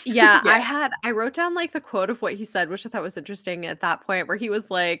 Yeah, I wrote down like the quote of what he said, which I thought was interesting at that point, where he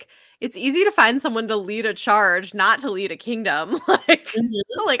was like, it's easy to find someone to lead a charge, not to lead a kingdom. Like,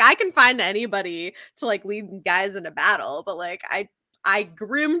 like I can find anybody to like lead guys in a battle, but like I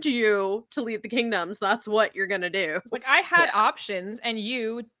groomed you to lead the kingdoms. That's what you're gonna do. It's like I had options and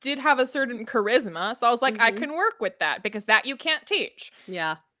you did have a certain charisma. So I was like, I can work with that because that you can't teach.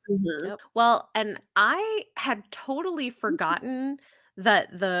 Yeah. Yep. Well, and I had totally forgotten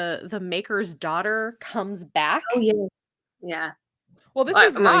that the Maker's daughter comes back. Oh yes. Yeah. Well, this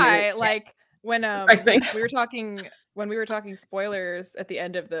is why, like, when we were talking spoilers at the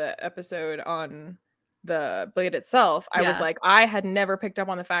end of the episode on the Blade itself, I was like, I had never picked up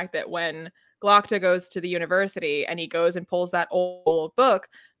on the fact that when Glokta goes to the university and he goes and pulls that old book,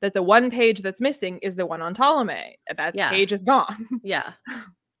 that the one page that's missing is the one on Ptolemy. That page is gone. Yeah.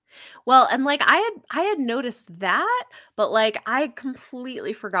 Well, and like I had noticed that, but like I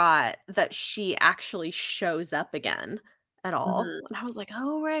completely forgot that she actually shows up again at all. And I was like,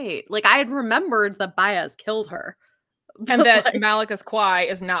 oh right. Like I had remembered that Bayaz killed her. And that like, Malleus Quai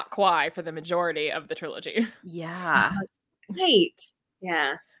is not Quai for the majority of the trilogy. Yeah. That's right.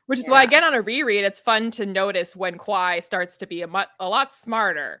 Yeah. Which is why, again, on a reread, it's fun to notice when Quai starts to be a lot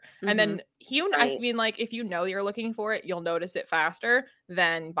smarter. And then I mean, like, if you know you're looking for it, you'll notice it faster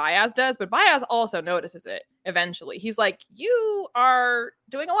than Bayaz does. But Bayaz also notices it eventually. He's like, you are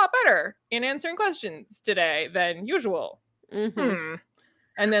doing a lot better in answering questions today than usual.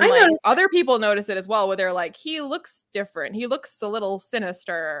 And then like other people notice it as well, where they're like, he looks different. He looks a little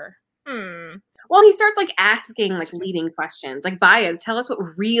sinister. Well, he starts like asking like leading questions, like Bayaz, tell us what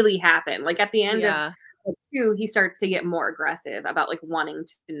really happened. Like at the end of book 2, he starts to get more aggressive about like wanting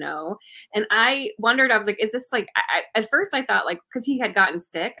to know. And I wondered, I was like, is this like? At first I thought like because he had gotten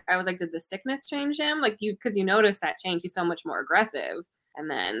sick, I was like, did the sickness change him? Like because you notice that change, he's so much more aggressive. And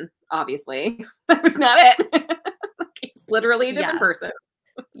then obviously that was not it. literally a different person.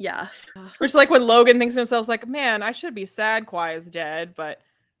 Yeah. Which, like, when Logan thinks to himself, like, man, I should be sad Kwai's dead, but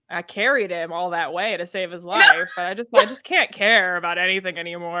I carried him all that way to save his life, but I just can't care about anything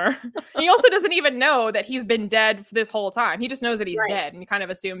anymore. He also doesn't even know that he's been dead this whole time. He just knows that he's dead, and he kind of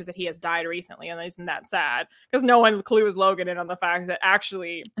assumes that he has died recently, and isn't that sad? Because no one clues Logan in on the fact that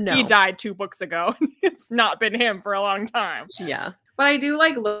actually he died 2 books ago. It's not been him for a long time. Yeah. But I do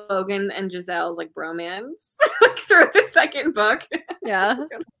like Logan and Giselle's like bromance like through the second book. Yeah.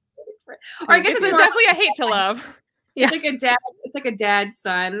 Or I guess it's definitely a hate to love. Yeah. It's like a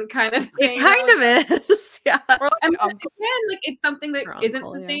dad-son kind of thing. It kind of is. Yeah. And again, like it's something that isn't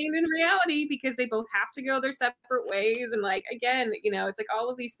sustained in reality because they both have to go their separate ways. And like again, you know, it's like all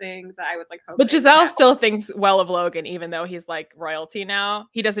of these things that I was like hoping. But Giselle still thinks well of Logan, even though he's like royalty now.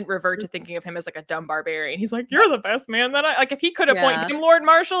 He doesn't revert to thinking of him as like a dumb barbarian. He's like, you're the best man that I like. If he could appoint him Lord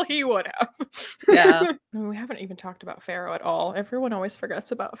Marshal, he would have. Yeah. We haven't even talked about Pharaoh at all. Everyone always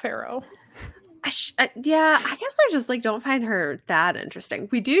forgets about Pharaoh. Yeah, I guess I just like don't find her that interesting.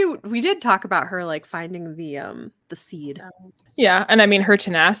 We did talk about her like finding the seed. Yeah, and I mean her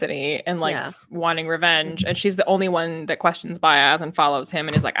tenacity and like wanting revenge, and she's the only one that questions Bayaz and follows him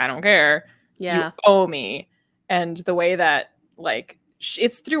and is like, I don't care. Yeah, you owe me. And the way that like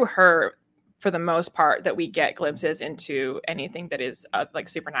it's through her for the most part that we get glimpses into anything that is like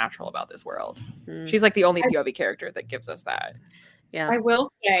supernatural about this world. She's like the only POV character that gives us that. Yeah, I will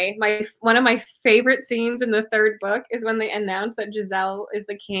say one of my favorite scenes in the third book is when they announce that Giselle is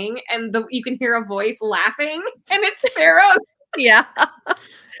the king, and you can hear a voice laughing, and it's Pharaoh. Yeah,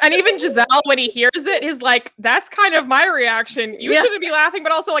 and even Giselle, when he hears it, is like, "That's kind of my reaction. You shouldn't be laughing,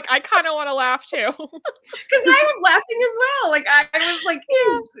 but also like I kind of want to laugh too." Because I was laughing as well. Like I was like,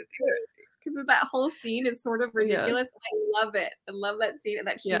 because that whole scene is sort of ridiculous. I love it. I love that scene and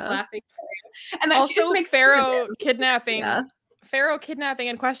that she's laughing, and that also she just makes Pharaoh kidnapping. Yeah. Pharaoh kidnapping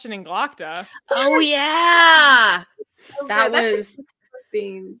and questioning Glokta. Oh yeah, that was was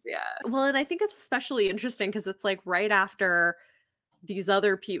scenes. Yeah. Well, and I think it's especially interesting because it's like right after these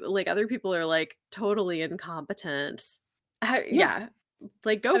other people, like other people are like totally incompetent. Yeah,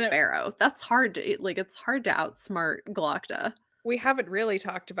 like go Pharaoh. That's hard to like. It's hard to outsmart Glokta. We haven't really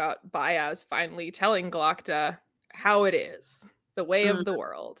talked about Bayaz finally telling Glokta how it is. The way of the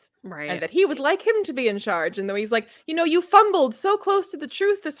world. Right. And that he would like him to be in charge. And though he's like, you know, you fumbled so close to the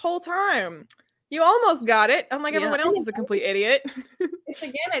truth this whole time. You almost got it. Unlike everyone else is a complete idiot. It's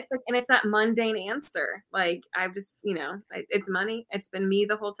like, and it's that mundane answer. Like, I've just, you know, it's money. It's been me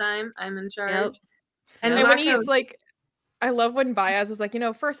the whole time. I'm in charge. Yep. And when he's like, I love when Bayaz is like, you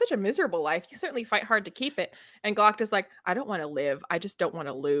know, for such a miserable life, you certainly fight hard to keep it. And Glokta's like, I don't want to live. I just don't want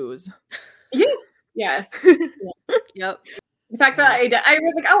to lose. Yes. Yep. The fact that I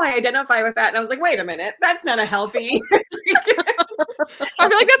was like, oh, I identify with that. And I was like, wait a minute. That's not a healthy. I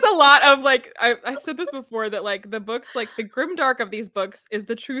feel like that's a lot of like, I said this before, that like the books, like the grimdark of these books is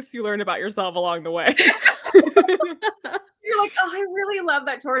the truths you learn about yourself along the way. You're like, oh, I really love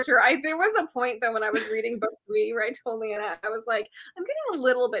that torture. There was a point though when I was reading book 3 where I told Leanna, I was like, I'm getting a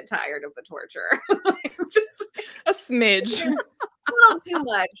little bit tired of the torture. Like, just a smidge. A little too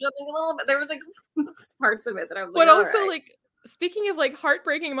much. A little bit. There was like parts of it that I was like, but also like, speaking of like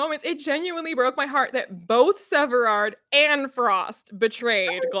heartbreaking moments, it genuinely broke my heart that both Severard and Frost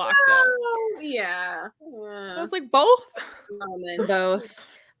betrayed Glokta. Yeah. I was like, both? Both.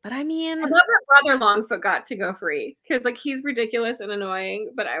 But I mean, I love that Brother Longfoot got to go free because like he's ridiculous and annoying,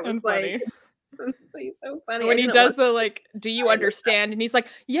 but I was like, he's so funny. When he does the like, do you understand? And he's like,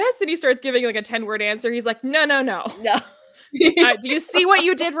 yes. And he starts giving like a 10-word answer. He's like, no. Do you see what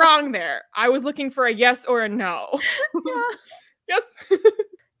you did wrong there? I was looking for a yes or a no. Yes.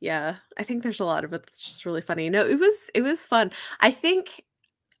 Yeah, I think there's a lot of it that's just really funny. No, it was fun. I think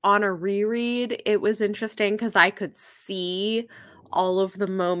on a reread, it was interesting because I could see all of the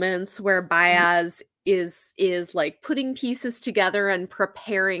moments where Bayaz is like putting pieces together and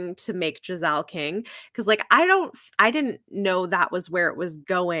preparing to make Giselle king. Because like I didn't know that was where it was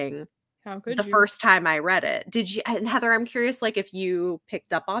going. How could the first time I read it. Did you? And Heather, I'm curious, like if you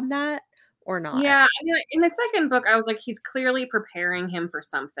picked up on that or not. Yeah, I mean, in the second book, I was like, he's clearly preparing him for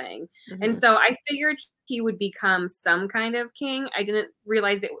something, and so I figured he would become some kind of king. I didn't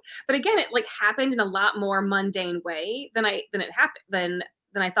realize it, but again, it like happened in a lot more mundane way than I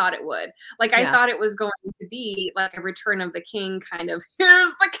thought it would. Like I thought it was going to be like a Return of the King kind of here's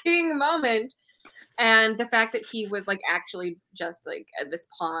the king moment. And the fact that he was like actually just like this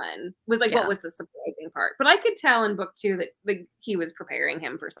pawn was like what was the surprising part. But I could tell in book 2 that like he was preparing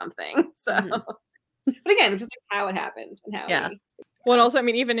him for something. So, but again, just like how it happened and how. Well, and also, I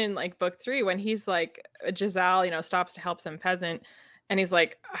mean, even in like book 3, when he's like, Jezal, stops to help some peasant, and he's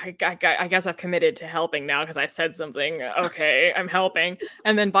like, I guess I've committed to helping now because I said something. Okay, I'm helping.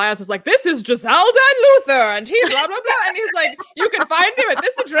 And then Bias is like, this is Jezal Dan Luther, and he's blah, blah, blah. And he's like, you can find him at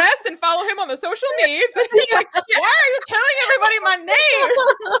this address and follow him on the social medias. And he's like, why are you telling everybody my name?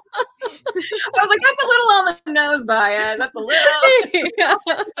 I was like, that's a little on the nose, Bias. That's a little. Yeah.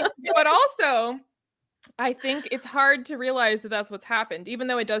 But also, I think it's hard to realize that that's what's happened, even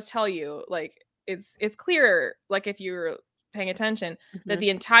though it does tell you, like, it's clear, like, if you're paying attention, that the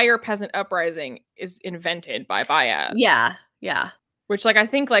entire peasant uprising is invented by Bias. Yeah. Which, like, I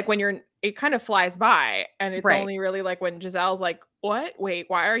think, like, when it kind of flies by, and it's only really, like, when Jezal's like, what? Wait,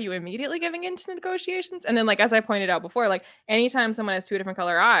 why are you immediately giving into negotiations? And then, like, as I pointed out before, like, anytime someone has 2 different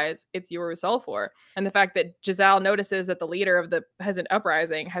color eyes, it's Yoru Sulfur. And the fact that Jezal notices that the leader of the peasant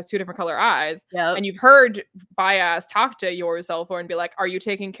uprising has 2 different color eyes, and you've heard Bias talk to Yoru Sulfur and be like, are you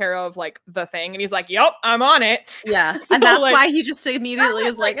taking care of, like, the thing? And he's like, yep, I'm on it. Yeah. So, and that's like, why he just immediately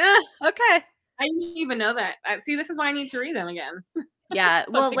is like, okay. I didn't even know that. See, this is why I need to read them again. Yeah,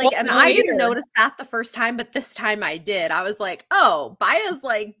 well, like, and I didn't notice that the first time, but this time I did. I was like, oh, Bias,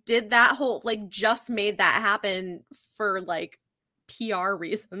 like, did that whole, like, just made that happen for, like, PR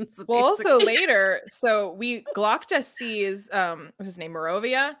reasons. Basically. Well, also later, so Glokta sees, what's his name,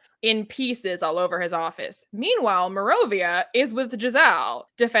 Morovia, in pieces all over his office. Meanwhile, Morovia is with Jezal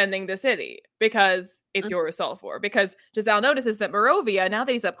defending the city because it's Yoru Sulfur. Because Jezal notices that Morovia, now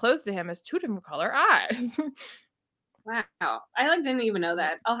that he's up close to him, has 2 different color eyes. Wow, I like didn't even know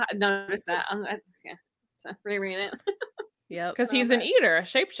that. I'll notice that. So reread it. Yeah, because he's an eater, a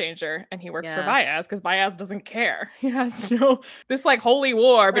shape changer, and he works for Bias because Bias doesn't care. He has this like holy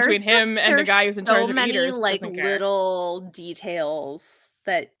war between him and the guy who's in charge of eaters. Like little details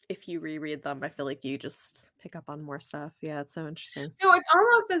that if you reread them, I feel like you just pick up on more stuff. Yeah, it's so interesting. So it's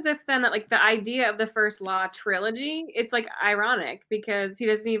almost as if then that like the idea of the First Law trilogy, it's like ironic because he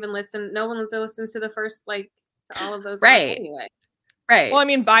doesn't even listen. No one listens to the first all of those anyway. Right. Well, I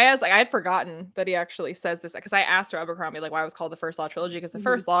mean, Bias, like, I had forgotten that he actually says this because I asked her Abercrombie like why it was called the First Law trilogy because the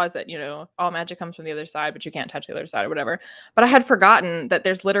first law is that all magic comes from the other side, but you can't touch the other side or whatever. But I had forgotten that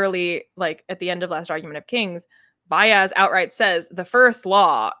there's literally like at the end of Last Argument of Kings, Bias outright says the first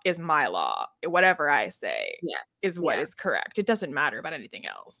law is my law. Whatever I say is what is correct. It doesn't matter about anything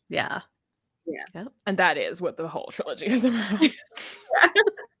else. Yeah. And that is what the whole trilogy is about.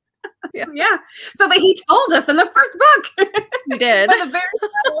 Yeah. So that he told us in the first book. He did. By the very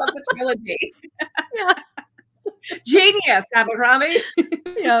title of the trilogy. Genius, Abercrombie.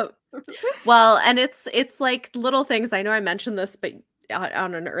 Yep. Well, and it's like little things. I know I mentioned this, but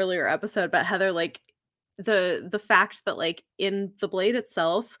on an earlier episode, but Heather, like the fact that like in the Blade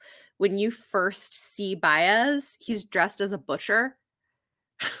itself, when you first see Bias, he's dressed as a butcher.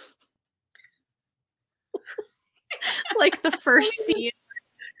 Like the first scene.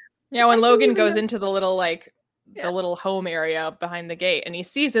 Yeah, when Logan goes into the little the little home area behind the gate and he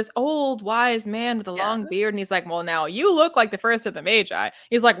sees this old wise man with a long beard and he's like, well, now you look like the first of the Magi.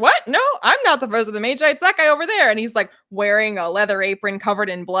 He's like, what? No, I'm not the first of the Magi. It's that guy over there. And he's like wearing a leather apron covered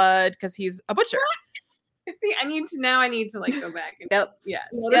in blood because he's a butcher. See, I need to like go back and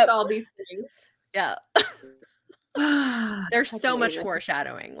notice all these things. Yeah. There's so much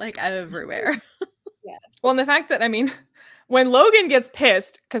foreshadowing like everywhere. Yeah. Well, and the fact that, I mean, when Logan gets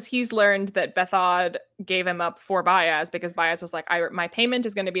pissed because he's learned that Bethod gave him up for Bias because Bias was like, my payment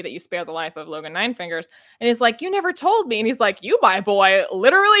is going to be that you spare the life of Logan Ninefingers. And he's like, you never told me. And he's like, you, my boy,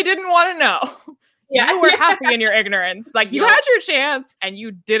 literally didn't want to know. You were happy in your ignorance. Like, you had your chance and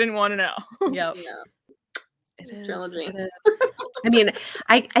you didn't want to know. Yep. Trilogy. It is. I mean,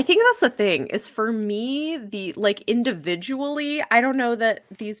 I think that's the thing is for me, the like individually, I don't know that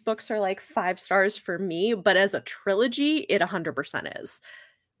these books are like 5 stars for me, but as a trilogy, it 100% is.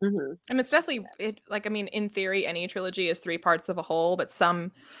 Mm-hmm. And it's definitely I mean, in theory, any trilogy is 3 parts of a whole, but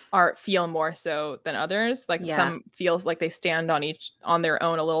some feel more so than others. Like some feel like they stand on their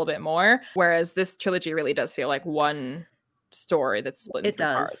own a little bit more, whereas this trilogy really does feel like one story that's split into 3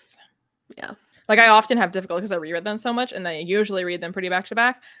 parts. Yeah. Like I often have difficulty because I reread them so much and I usually read them pretty back to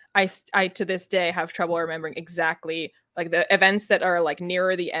back. I to this day have trouble remembering exactly like the events that are like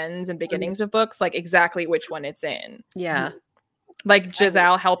nearer the ends and beginnings of books, like exactly which one it's in. Yeah. Like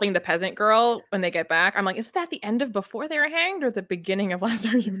Jezal helping the peasant girl when they get back. I'm like, is that the end of before they were hanged or the beginning of Last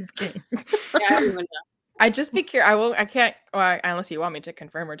Argument of Kings? I don't even know. I'd just be curious. I can't, unless you want me to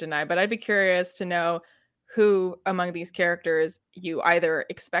confirm or deny, but I'd be curious to know who among these characters you either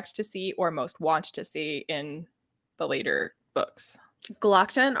expect to see or most want to see in the later books.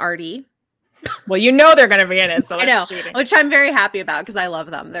 Glokta and Artie. Well, you know they're going to be in it, so I know, cheating. Which I'm very happy about because I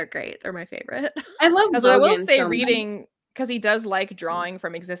love them. They're great. They're my favorite. I love Logan. I will say reading, because he does like drawing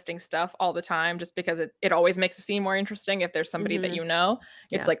from existing stuff all the time, just because it always makes a scene more interesting if there's somebody that you know.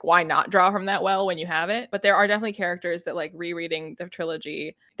 It's like, why not draw from that well when you have it? But there are definitely characters that, like, rereading the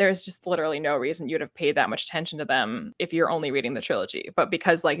trilogy, there's just literally no reason you'd have paid that much attention to them if you're only reading the trilogy. But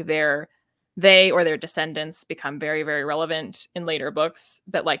because, like, they or their descendants become very, very relevant in later books,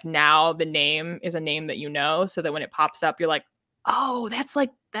 that, like, now the name is a name that you know, so that when it pops up, you're like, oh, that's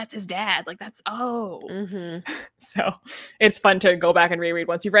his dad. Like, that's, So it's fun to go back and reread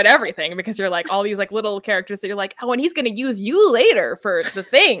once you've read everything, because you're like, all these, like, little characters that you're like, oh, and he's going to use you later for the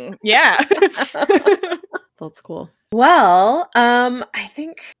thing. Yeah. That's cool. Well, I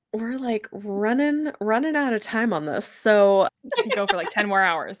think we're like running out of time on this. So I can go for like 10 more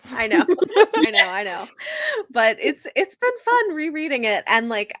hours. I know. But it's been fun rereading it, and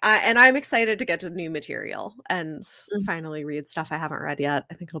like I'm excited to get to new material and finally read stuff I haven't read yet.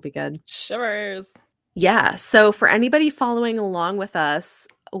 I think it'll be good. Shivers. Yeah. So for anybody following along with us,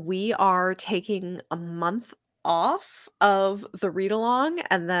 we are taking a month off of the read along,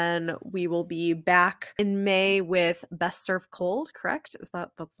 and then we will be back in May with Best Served Cold, correct?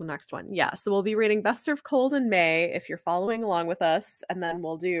 That's the next one? Yeah. So we'll be reading Best Served Cold in May if you're following along with us, and then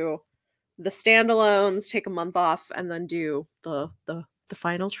we'll do the standalones, take a month off, and then do the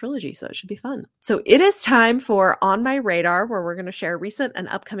final trilogy. So it should be fun. So it is time for On My Radar, where we're going to share recent and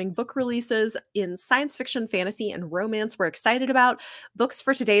upcoming book releases in science fiction, fantasy, and romance we're excited about. Books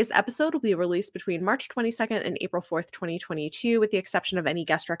for today's episode will be released between March 22nd and April 4th, 2022, with the exception of any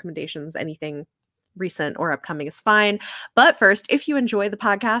guest recommendations. Anything recent or upcoming is fine. But first, if you enjoy the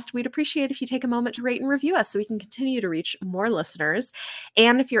podcast, we'd appreciate if you take a moment to rate and review us so we can continue to reach more listeners.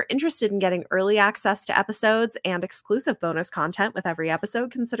 And if you're interested in getting early access to episodes and exclusive bonus content with every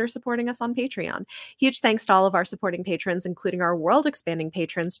episode, consider supporting us on Patreon. Huge thanks to all of our supporting patrons, including our world-expanding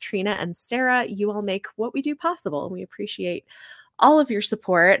patrons, Trina and Sarah. You all make what we do possible, and we appreciate all of your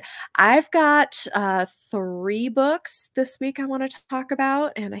support. I've got 3 books this week I want to talk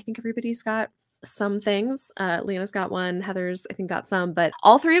about, and I think everybody's got some things. Lena's got one, Heather's I think got some, but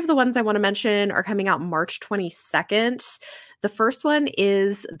all 3 of the ones I want to mention are coming out March 22nd. The first one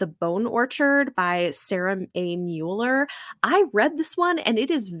is The Bone Orchard by Sarah A. Mueller. I read this one and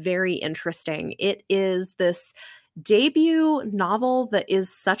it is very interesting. It is this debut novel that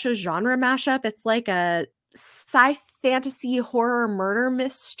is such a genre mashup. It's like a sci-fantasy horror murder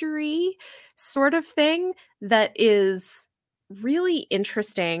mystery sort of thing that is really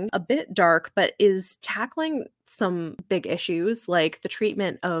interesting, a bit dark, but is tackling some big issues like the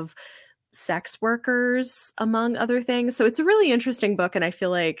treatment of sex workers, among other things. So it's a really interesting book, and I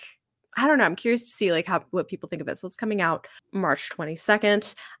feel like, I don't know, I'm curious to see like what people think of it. So it's coming out March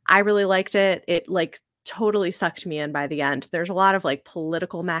 22nd. I really liked it. It like totally sucked me in by the end. There's a lot of like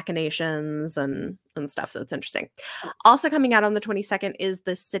political machinations and stuff, so it's interesting. Also coming out on the 22nd is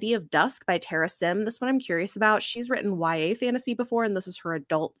The City of Dusk by Tara Sim. This one I'm curious about. She's written YA fantasy before, and this is her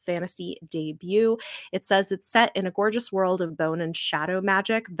adult fantasy debut. It says it's set in a gorgeous world of bone and shadow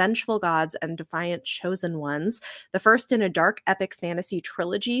magic, vengeful gods, and defiant chosen ones. The first in a dark epic fantasy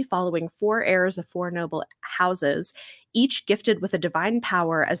trilogy following 4 heirs of 4 noble houses, each gifted with a divine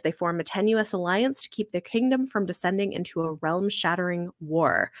power as they form a tenuous alliance to keep their kingdom from descending into a realm-shattering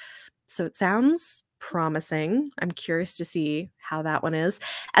war. So it sounds promising. I'm curious to see how that one is.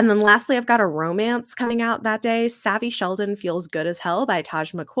 And then lastly, I've got a romance coming out that day. Savvy Sheldon Feels Good as Hell by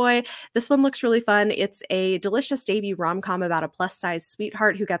Taj McCoy. This one looks really fun. It's a delicious debut rom-com about a plus-size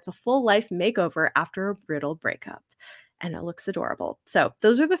sweetheart who gets a full life makeover after a brutal breakup. And it looks adorable. So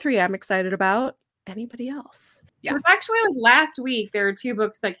those are the 3 I'm excited about. Anybody else? Yeah. It was actually like last week, there were 2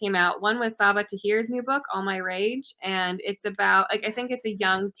 books that came out. One was Sabaa Tahir's new book, All My Rage. And it's about, like, I think it's a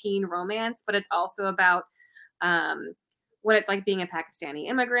young teen romance, but it's also about what it's like being a Pakistani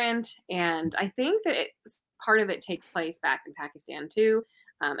immigrant. And I think that part of it takes place back in Pakistan too.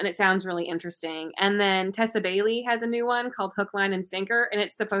 And it sounds really interesting. And then Tessa Bailey has a new one called Hook, Line, and Sinker. And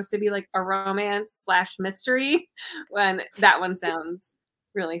it's supposed to be like a romance / mystery. When that one sounds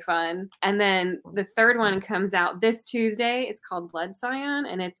really fun. And then the 3rd one comes out this Tuesday. It's called Blood Scion,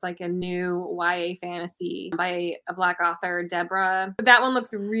 and it's like a new YA fantasy by a Black author, Deborah. That one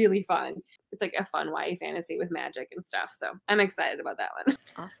looks really fun. It's like a fun YA fantasy with magic and stuff. So I'm excited about that one.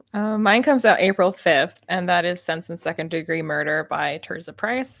 Awesome. Mine comes out April 5th, and that is Sense and Second Degree Murder by Tirzah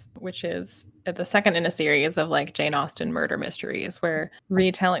Price, which is the second in a series of like Jane Austen murder mysteries where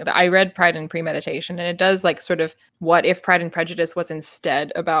retelling. I read Pride and Premeditation, and it does like sort of what if Pride and Prejudice was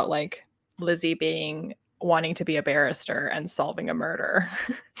instead about like Lizzie wanting to be a barrister and solving a murder.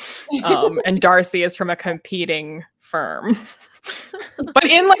 And Darcy is from a competing firm. But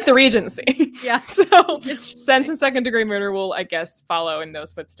in like the Regency. Yeah. So Sense and Second Degree Murder will, I guess, follow in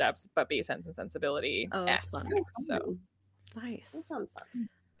those footsteps, but be Sense and Sensibility. Oh, that's fun. So nice. That sounds fun.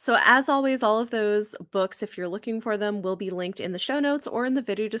 So as always, all of those books, if you're looking for them, will be linked in the show notes or in the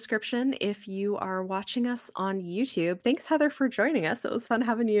video description if you are watching us on YouTube. Thanks, Heather, for joining us. It was fun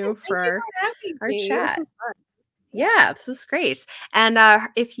having you for our chat. This is fun. Yeah, this was great. And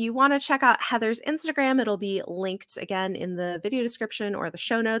if you want to check out Heather's Instagram, it'll be linked again in the video description or the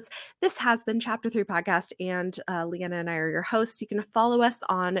show notes. This has been Chapter 3 Podcast, and Leanna and I are your hosts. You can follow us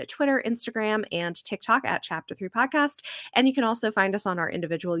on Twitter, Instagram, and TikTok at Chapter 3 Podcast. And you can also find us on our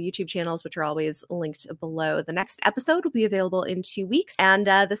individual YouTube channels, which are always linked below. The next episode will be available in 2 weeks, and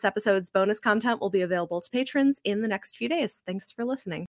this episode's bonus content will be available to patrons in the next few days. Thanks for listening.